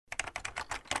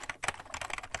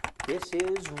This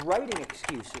is Writing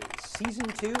Excuses, Season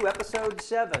 2, Episode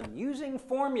 7, Using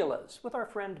Formulas, with our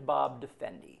friend Bob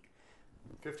Defendi.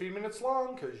 15 minutes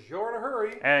long, because you're in a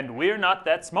hurry. And we're not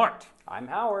that smart. I'm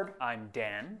Howard. I'm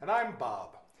Dan. And I'm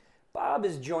Bob. Bob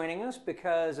is joining us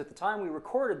because at the time we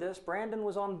recorded this, Brandon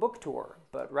was on book tour.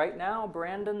 But right now,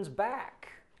 Brandon's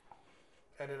back.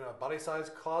 And in a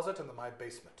body-sized closet in my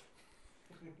basement.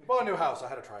 Well, a new house. I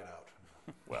had to try it out.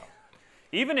 Well,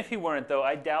 even if he weren't, though,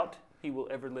 I doubt he will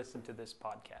ever listen to this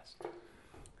podcast.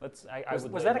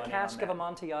 Was that a cask of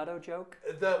Amontillado joke?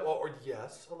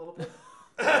 Yes, a little bit.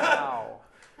 Wow.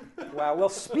 Wow. Well,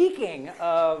 speaking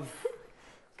of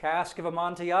cask of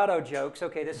Amontillado jokes,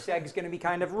 okay, this seg's going to be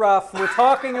kind of rough. We're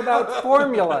talking about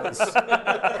formulas.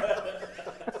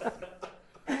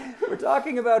 We're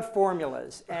talking about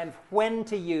formulas and when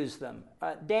to use them.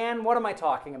 Dan, what am I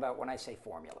talking about when I say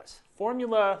formulas?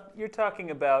 Formula, you're talking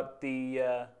about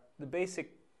the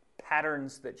basic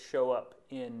patterns that show up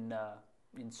in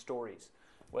stories,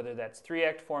 whether that's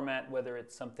 3-act format, whether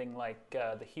it's something like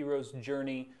the hero's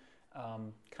journey,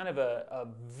 kind of a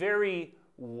very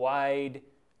wide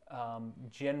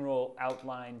general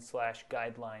outline /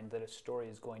 guideline that a story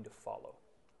is going to follow.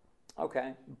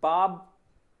 Okay. Bob,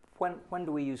 when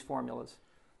do we use formulas?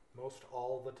 Most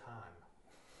all the time.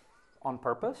 On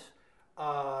purpose?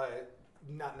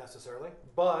 Not necessarily,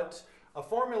 but a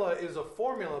formula is a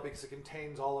formula because it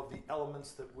contains all of the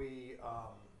elements that we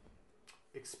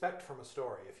expect from a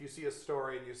story. If you see a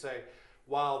story and you say,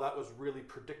 wow, that was really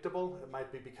predictable, it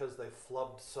might be because they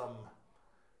flubbed some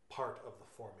part of the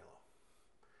formula.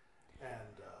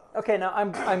 And okay, now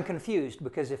I'm confused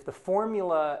because if the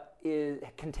formula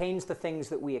contains the things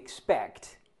that we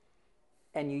expect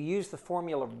and you use the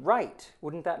formula right,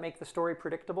 wouldn't that make the story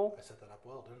predictable? I set that up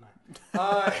well, didn't I?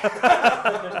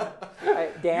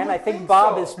 Dan, I think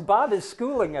Bob is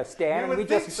schooling us, Dan, and we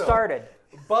just started.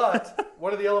 But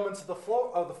one of the elements of the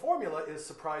formula is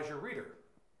surprise your reader.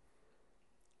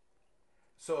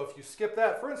 So if you skip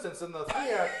that, for instance, in the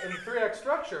three-act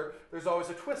structure, there's always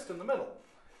a twist in the middle.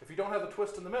 If you don't have the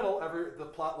twist in the middle, the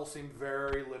plot will seem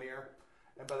very linear.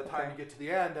 And by the time you get to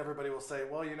the end, everybody will say,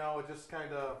 well, it just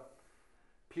kind of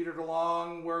petered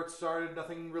along where it started.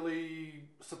 Nothing really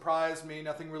surprised me.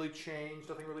 Nothing really changed.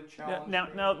 Nothing really challenged me.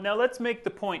 Now let's make the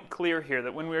point clear here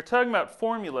that when we're talking about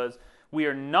formulas, we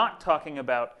are not talking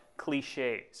about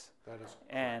cliches. That is correct.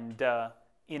 And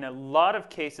in a lot of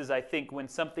cases, I think when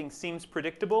something seems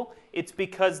predictable, it's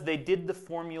because they did the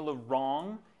formula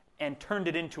wrong and turned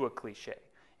it into a cliche.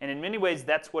 And in many ways,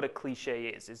 that's what a cliche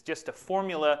is. It's just a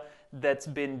formula that's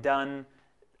been done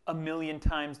a million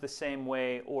times the same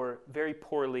way or very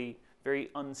poorly, very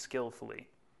unskillfully.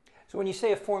 So when you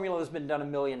say a formula has been done a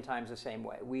million times the same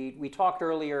way, we talked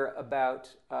earlier about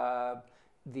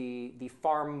the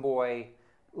farm boy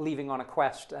leaving on a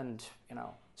quest and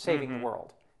saving the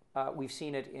world. We've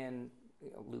seen it in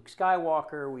Luke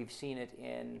Skywalker. We've seen it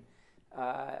in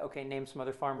name some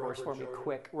other farm boys for me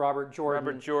quick. Robert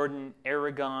Jordan,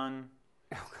 Aragon.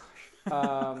 Oh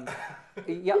gosh.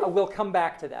 Yeah, we'll come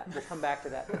back to that.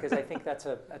 Because I think that's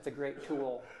a great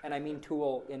tool, and I mean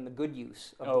tool in the good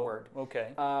use of the word.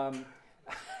 Okay.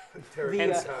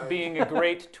 Hence being a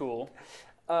great tool.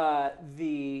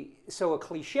 So a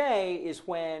cliche is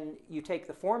when you take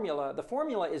the formula. The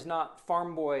formula is not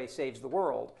farm boy saves the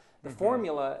world. The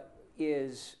formula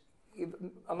is,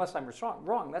 unless I'm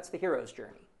wrong, that's the hero's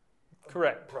journey.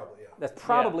 Correct. Probably, yeah. That's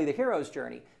probably the hero's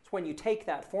journey. It's when you take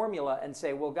that formula and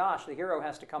say, well, gosh, the hero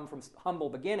has to come from humble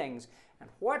beginnings, and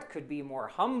what could be more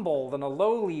humble than a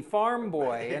lowly farm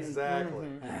boy? Exactly.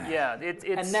 Yeah, it's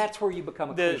and that's where you become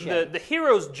a cliche. The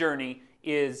hero's journey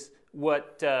is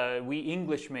what we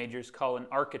English majors call an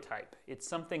archetype. It's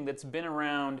something that's been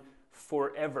around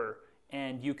forever,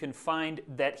 and you can find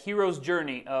that hero's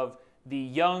journey of the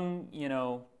young,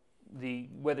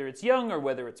 whether it's young or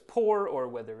whether it's poor or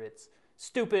whether it's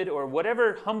stupid or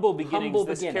whatever humble beginnings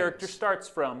this character starts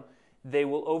from, they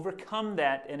will overcome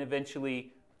that and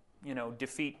eventually,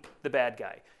 defeat the bad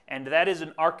guy. And that is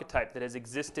an archetype that has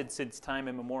existed since time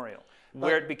immemorial.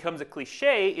 Where it becomes a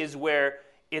cliche is where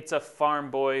it's a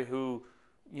farm boy who,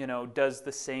 does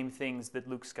the same things that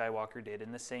Luke Skywalker did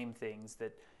and the same things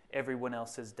that everyone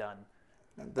else has done.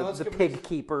 The pig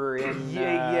keeper in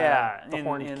the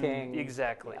Horned King.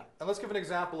 Exactly. Yeah. And let's give an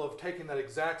example of taking that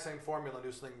exact same formula and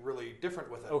do something really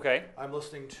different with it. Okay. I'm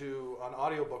listening to an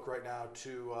audiobook right now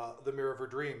to The Mirror of Her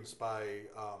Dreams by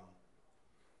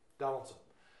Donaldson.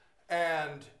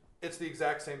 And it's the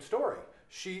exact same story.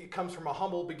 She comes from a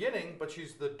humble beginning, but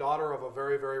she's the daughter of a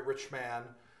very, very rich man.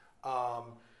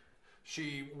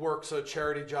 She works a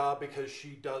charity job because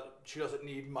she doesn't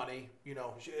need money.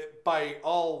 By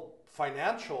all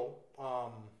financial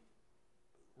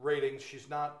ratings, she's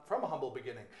not from a humble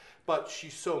beginning, but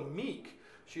she's so meek.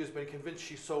 She has been convinced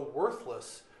she's so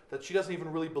worthless that she doesn't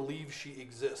even really believe she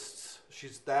exists. She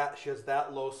has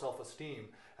that low self-esteem,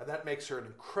 and that makes her an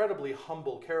incredibly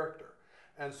humble character.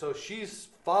 And so she's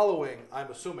following,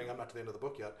 I'm assuming, I'm not to the end of the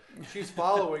book yet, she's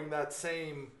following that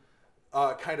same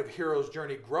kind of hero's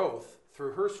journey growth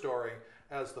through her story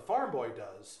as the farm boy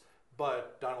does,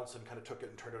 but Donaldson kind of took it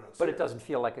and turned it on its But ear. it doesn't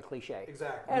feel like a cliche.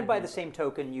 Exactly. And by the same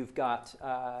token, you've got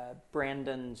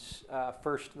Brandon's the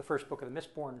first book of the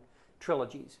Mistborn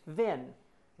trilogies. Vin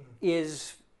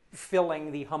is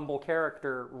filling the humble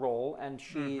character role, and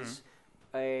she's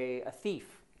a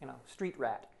thief, street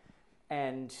rat.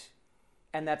 And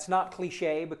that's not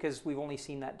cliche because we've only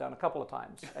seen that done a couple of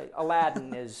times.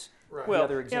 Aladdin is Right. the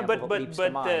other example that leaps to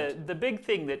mind. But the big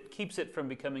thing that keeps it from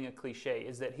becoming a cliche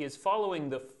is that he is following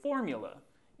the formula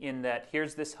in that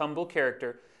here's this humble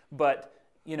character, but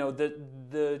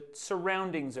the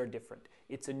surroundings are different.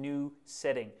 It's a new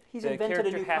setting. He's the invented a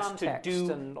character new has context to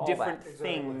do and all different that.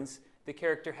 things. The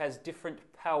character has different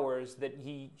powers that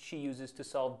she uses to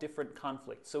solve different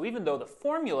conflicts. So even though the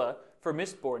formula for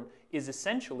Mistborn is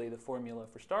essentially the formula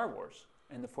for Star Wars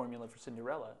and the formula for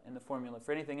Cinderella and the formula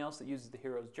for anything else that uses the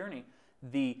hero's journey,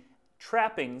 the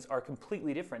trappings are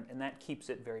completely different, and that keeps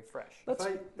it very fresh.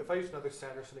 If I use another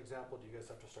Sanderson example, do you guys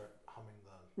have to start humming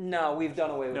the... No, we've done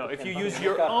away with No, the if you Ken use Bundy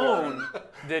your hookup. own,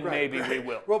 then Right, maybe right. we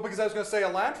will. Well, because I was going to say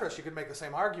Elantris, you could make the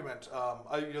same argument.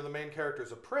 The main character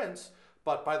is a prince,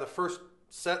 but by the first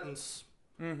sentence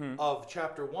of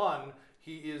chapter 1,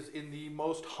 he is in the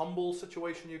most humble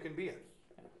situation you can be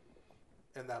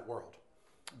in that world.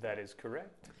 That is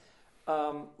correct.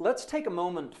 Let's take a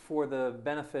moment for the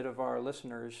benefit of our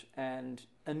listeners and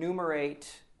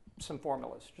enumerate some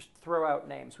formulas. Just throw out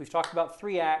names. We've talked about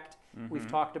 3-act. We've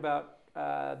talked about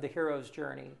the hero's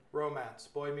journey. Romance.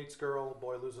 Boy meets girl,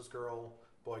 boy loses girl,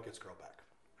 boy gets girl back.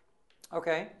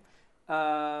 Okay.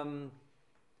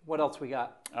 What else we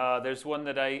got? There's one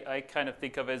that I kind of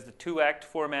think of as the 2-act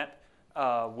format,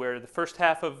 where the first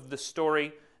half of the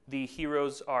story, the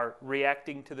heroes are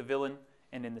reacting to the villain,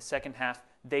 and in the second half,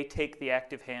 they take the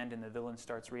active hand and the villain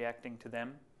starts reacting to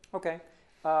them. Okay.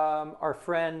 Our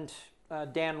friend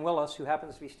Dan Willis, who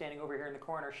happens to be standing over here in the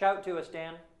corner. Shout to us,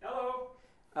 Dan. Hello.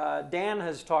 Dan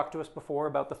has talked to us before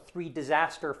about the 3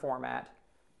 disaster format.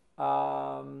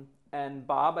 And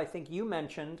Bob, I think you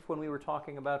mentioned when we were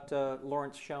talking about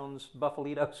Lawrence Schoen's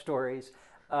Buffalito stories,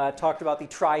 talked about the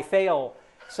try-fail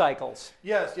cycles.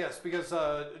 Yes, because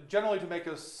generally to make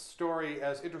a story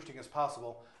as interesting as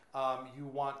possible, you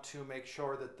want to make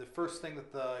sure that the first thing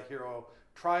that the hero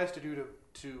tries to do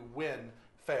to win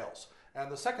fails. And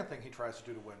the second thing he tries to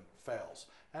do to win fails.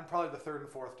 And probably the third and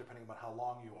fourth, depending on how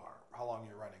long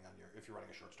you're running if you're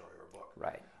running a short story or a book.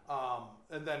 Right.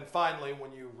 And then finally,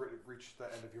 when you reach the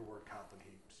end of your word count, then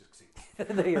he succeeds.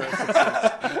 The hero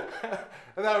succeeds.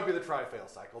 And that would be the try-fail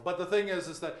cycle. But the thing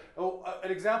is that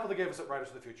an example they gave us at Writers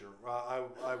of the Future,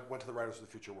 I went to the Writers of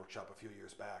the Future workshop a few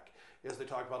years back, is they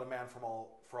talk about a man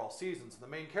for all seasons. And the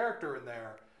main character in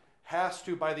there has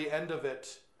to, by the end of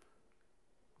it,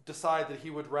 decide that he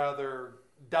would rather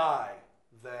die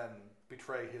than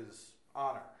betray his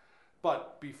honor.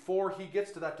 But before he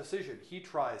gets to that decision, he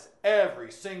tries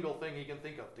every single thing he can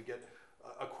think of to get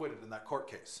acquitted in that court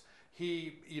case.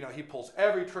 He pulls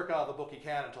every trick out of the book he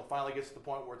can until finally gets to the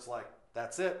point where it's like,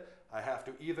 that's it. I have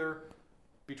to either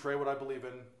betray what I believe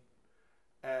in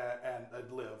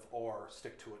and live, or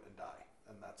stick to it and die.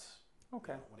 And that's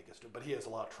Okay. when he gets to it. But he has a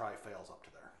lot of try-fails up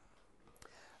to there.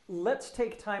 Let's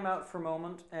take time out for a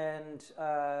moment and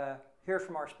hear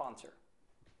from our sponsor.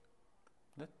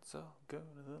 Let's all go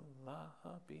to the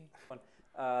lobby.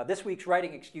 This week's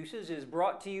Writing Excuses is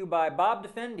brought to you by Bob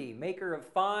Defendi, maker of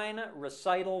fine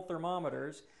recital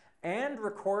thermometers and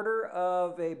recorder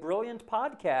of a brilliant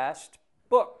podcast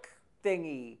book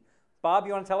thingy. Bob,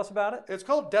 you want to tell us about it? It's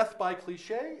called Death by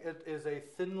Cliche. It is a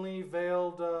thinly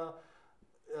veiled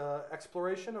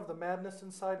exploration of the madness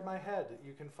inside my head.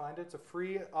 You can find it. It's a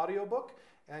free audiobook,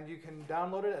 and you can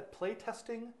download it at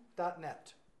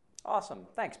playtesting.net. Awesome.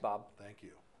 Thanks, Bob. Thank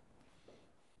you.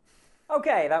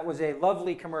 Okay, that was a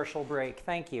lovely commercial break.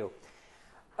 Thank you.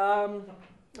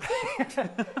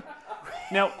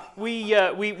 Now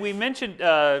we mentioned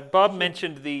Bob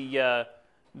mentioned the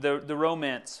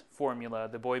romance formula.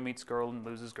 The boy meets girl and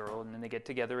loses girl, and then they get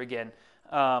together again.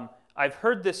 I've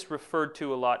heard this referred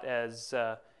to a lot as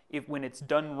when it's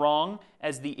done wrong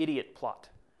as the idiot plot,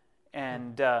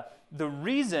 And the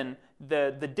reason,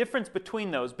 the difference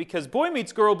between those, because boy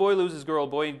meets girl, boy loses girl,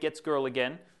 boy gets girl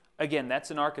again,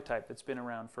 that's an archetype that's been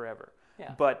around forever.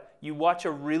 Yeah. But you watch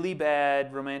a really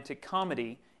bad romantic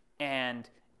comedy and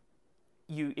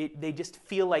they just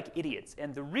feel like idiots.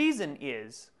 And the reason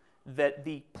is that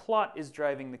the plot is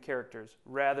driving the characters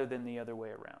rather than the other way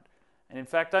around. And in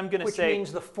fact, I'm going to say... Which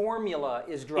means the formula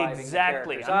is driving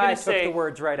exactly. the characters. I'm going to to say took the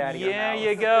words right out of your mouth. Yeah,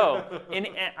 you go. And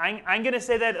I'm going to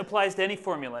say that applies to any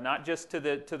formula, not just to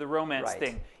the romance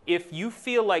thing. If you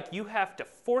feel like you have to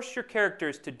force your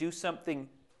characters to do something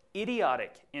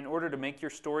idiotic in order to make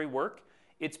your story work,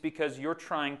 it's because you're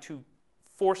trying to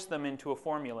force them into a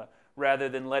formula rather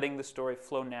than letting the story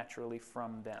flow naturally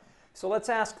from them. So let's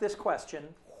ask this question.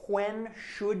 When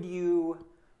should you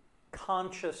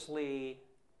consciously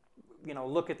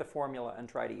look at the formula and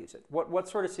try to use it? What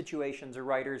sort of situations are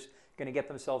writers going to get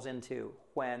themselves into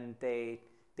when they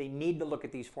need to look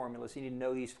at these formulas, they need to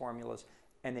know these formulas,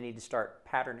 and they need to start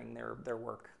patterning their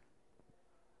work?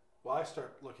 Well, I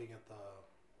start looking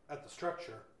at the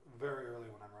structure very early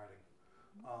when I'm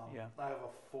writing. I have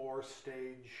a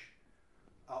 4-stage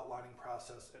outlining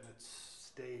process, and it's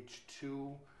stage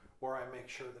 2 where I make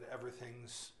sure that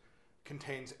everything's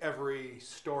contains every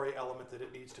story element that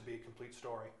it needs to be a complete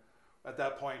story. At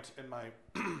that point in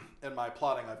my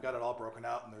plotting, I've got it all broken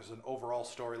out, and there's an overall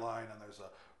storyline, and there's a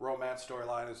romance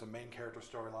storyline, there's a main character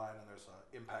storyline, and there's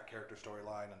an impact character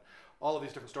storyline, and all of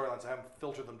these different storylines. I haven't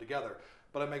filtered them together,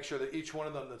 but I make sure that each one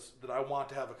of them that I want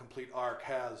to have a complete arc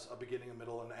has a beginning, a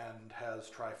middle, and end, has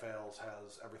tri-fails,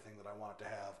 has everything that I want it to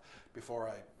have before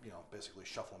I, basically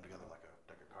shuffle them together like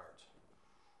a deck of cards.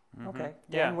 Mm-hmm. Okay.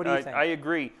 Dan, what do you think? I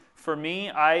agree. For me,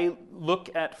 I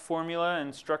look at formula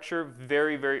and structure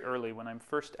very, very early when I'm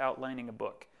first outlining a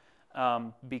book.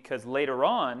 Because later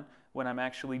on, when I'm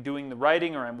actually doing the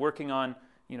writing or I'm working on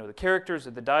the characters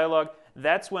or the dialogue,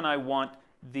 that's when I want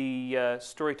the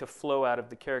story to flow out of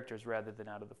the characters rather than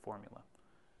out of the formula.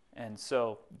 And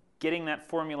so getting that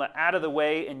formula out of the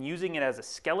way and using it as a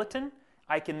skeleton,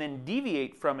 I can then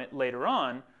deviate from it later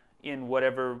on in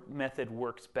whatever method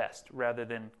works best, rather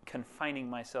than confining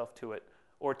myself to it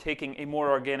or taking a more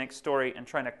organic story and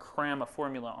trying to cram a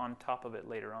formula on top of it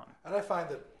later on. And I find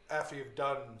that after you've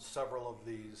done several of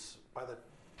these,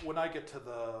 when I get to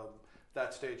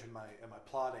that stage in my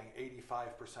plotting,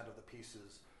 85% of the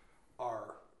pieces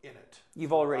are in it.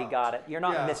 You've already got it. You're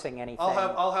not missing anything.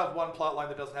 I'll have one plot line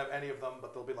that doesn't have any of them,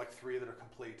 but there'll be like 3 that are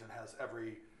complete and has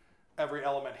every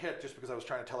element hit, just because I was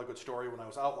trying to tell a good story when I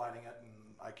was outlining it, and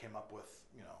I came up with,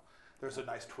 there's a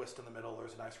nice twist in the middle,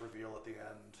 there's a nice reveal at the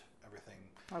end, everything.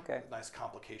 Okay. Nice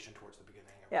complication towards the beginning.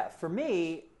 Yeah, for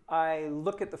me, I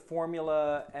look at the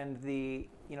formula and the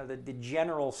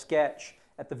general sketch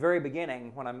at the very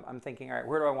beginning when I'm thinking, all right,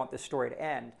 where do I want this story to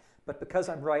end? But because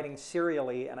I'm writing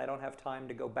serially and I don't have time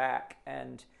to go back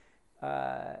and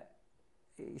don't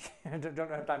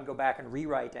have time to go back and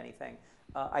rewrite anything,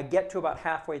 I get to about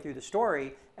halfway through the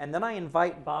story, and then I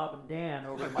invite Bob and Dan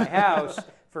over to my house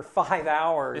for 5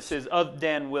 hours. This is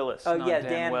Dan Willis, not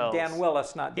Dan Wells. Dan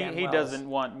Willis, not Dan Wells. He doesn't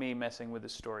want me messing with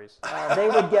his stories. They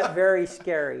would get very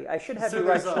scary. I should have you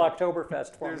write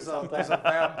Schlocktoberfest for me sometime. There's a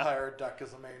vampire duck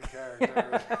as a main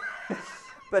character.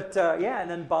 But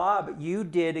and then Bob, you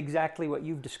did exactly what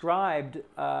you've described,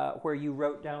 where you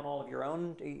wrote down all of your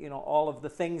own, all of the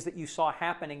things that you saw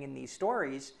happening in these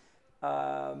stories,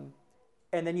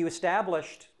 and then you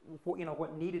established,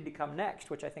 what needed to come next,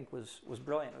 which I think was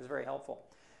brilliant. It was very helpful.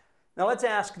 Now let's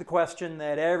ask the question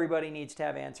that everybody needs to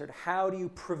have answered: how do you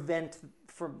prevent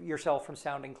yourself from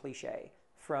sounding cliche,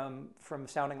 from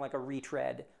sounding like a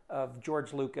retread of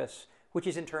George Lucas, which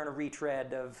is in turn a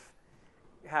retread of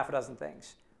half a dozen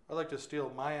things? I'd like to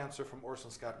steal my answer from Orson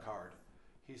Scott Card.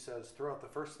 He says, throw out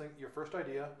your first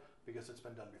idea, because it's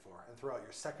been done before, and throw out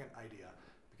your second idea,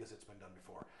 because it's been done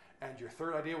before. And your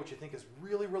third idea, which you think is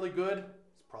really, really good,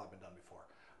 it's probably been done before.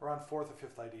 Around 4th or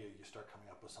 5th idea, you start coming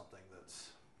up with something that's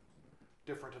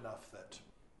different enough that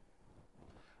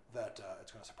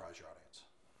it's going to surprise your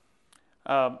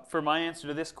audience. For my answer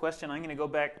to this question, I'm going to go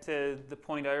back to the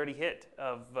point I already hit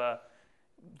of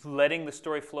letting the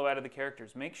story flow out of the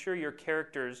characters. Make sure your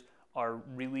characters are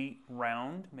really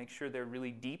round. Make sure they're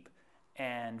really deep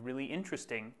and really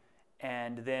interesting.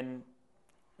 And then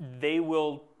they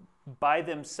will, by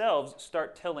themselves,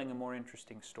 start telling a more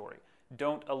interesting story.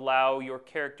 Don't allow your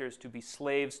characters to be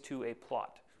slaves to a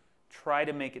plot. Try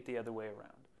to make it the other way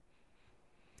around.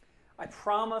 I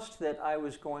promised that I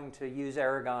was going to use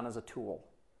Aragon as a tool.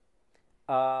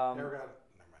 Aragon,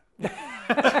 never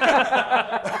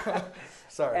mind.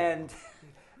 Sorry.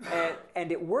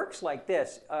 And it works like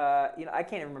this. I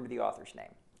can't even remember the author's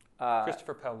name.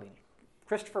 Christopher Paolini.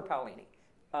 Christopher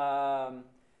Paolini.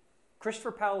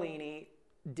 Christopher Paolini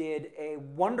did a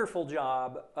wonderful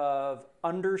job of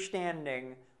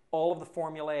understanding all of the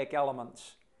formulaic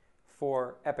elements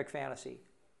for epic fantasy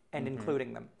and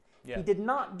including them. Yeah. He did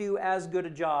not do as good a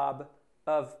job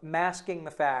of masking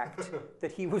the fact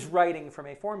that he was writing from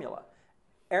a formula.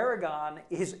 Aragon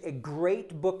is a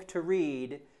great book to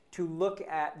read to look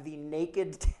at the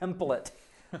naked template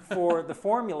for the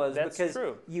formulas. That's because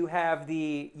true. you have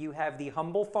the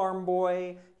humble farm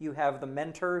boy, you have the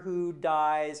mentor who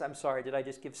dies. I'm sorry, did I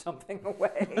just give something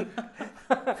away?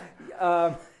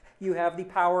 You have the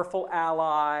powerful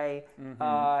ally.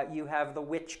 You have the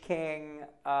witch king.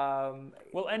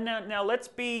 Well, and now let's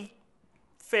be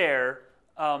fair.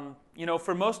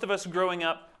 For most of us growing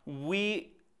up,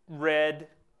 we read,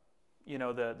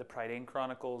 the Prydain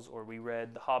Chronicles, or we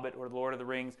read The Hobbit or The Lord of the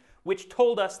Rings, which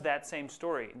told us that same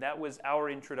story. That was our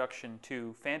introduction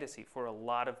to fantasy for a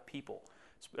lot of people,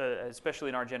 especially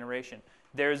in our generation.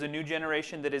 There's a new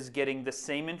generation that is getting the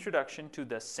same introduction to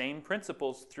the same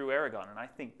principles through Aragon, and I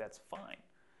think that's fine.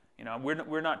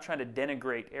 We're not trying to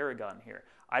denigrate Aragon here.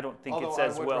 I don't think Although it's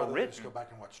as I would well rather written. just go back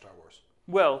and watch Star Wars.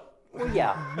 Well,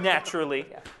 yeah. naturally.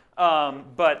 Yeah.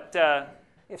 But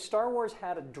If Star Wars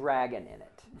had a dragon in it.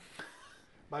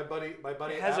 My buddy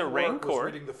It has at a work Rancor. was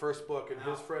reading the first book, and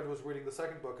his friend was reading the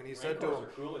second book, and he said to him, Rancors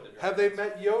are cool at the "Have they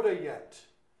met Yoda yet?"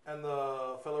 And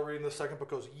the fellow reading the second book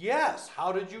goes, "Yes.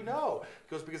 How did you know?"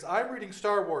 He goes, "Because I'm reading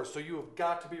Star Wars, so you have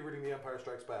got to be reading The Empire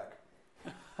Strikes Back."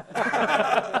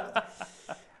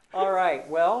 All right.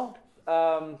 Well,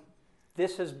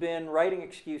 this has been Writing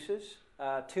Excuses.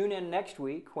 Tune in next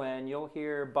week when you'll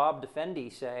hear Bob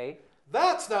Defendi say,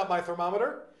 "That's not my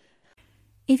thermometer."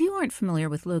 If you aren't familiar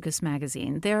with Locus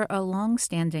Magazine, they're a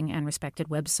long-standing and respected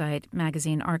website,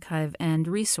 magazine, archive, and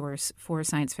resource for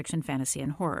science fiction, fantasy,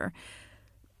 and horror.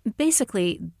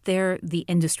 Basically, they're the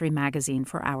industry magazine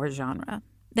for our genre.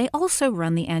 They also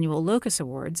run the annual Locus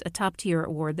Awards, a top-tier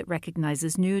award that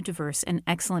recognizes new, diverse, and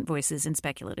excellent voices in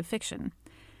speculative fiction.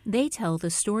 They tell the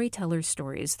storyteller's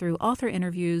stories through author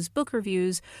interviews, book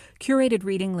reviews, curated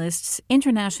reading lists,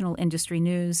 international industry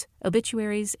news,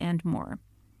 obituaries, and more.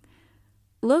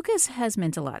 Locus has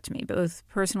meant a lot to me, both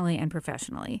personally and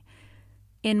professionally.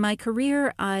 In my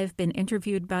career, I've been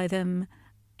interviewed by them,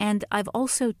 and I've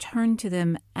also turned to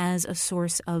them as a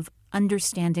source of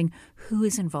understanding who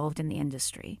is involved in the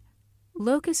industry.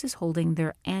 Locus is holding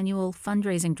their annual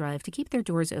fundraising drive to keep their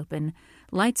doors open,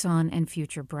 lights on, and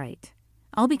future bright.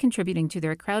 I'll be contributing to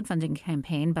their crowdfunding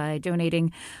campaign by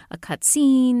donating a cut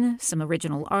scene, some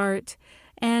original art,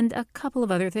 and a couple of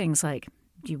other things like,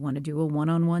 do you want to do a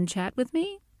one-on-one chat with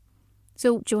me?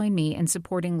 So join me in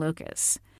supporting Locus.